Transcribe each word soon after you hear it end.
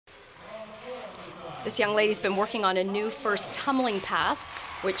This young lady's been working on a new first tumbling pass,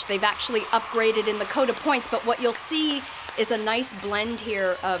 which they've actually upgraded in the code of points, but what you'll see is a nice blend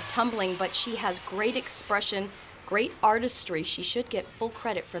here of tumbling, but she has great expression, great artistry. She should get full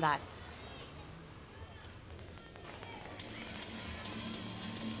credit for that.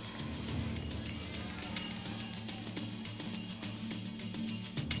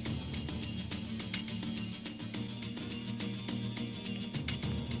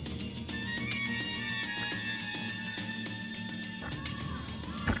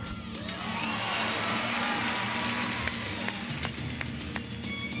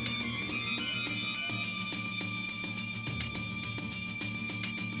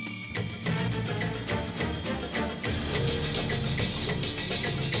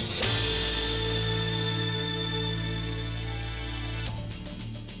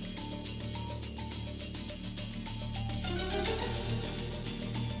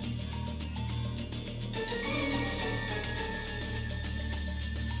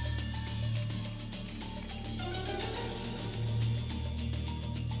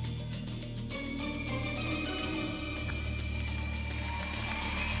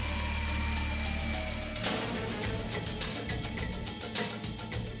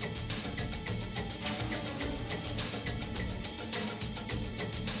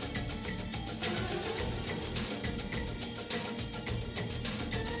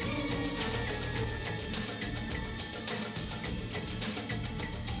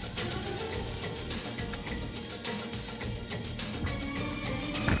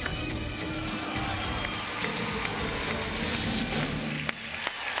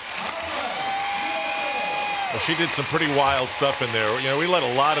 Well, she did some pretty wild stuff in there. You know, we let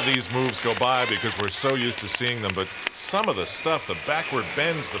a lot of these moves go by because we're so used to seeing them, but some of the stuff, the backward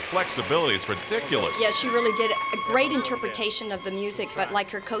bends, the flexibility, it's ridiculous. Yeah, she really did a great interpretation of the music, but like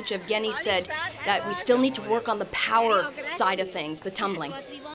her coach Evgeny said, that we still need to work on the power side of things, the tumbling.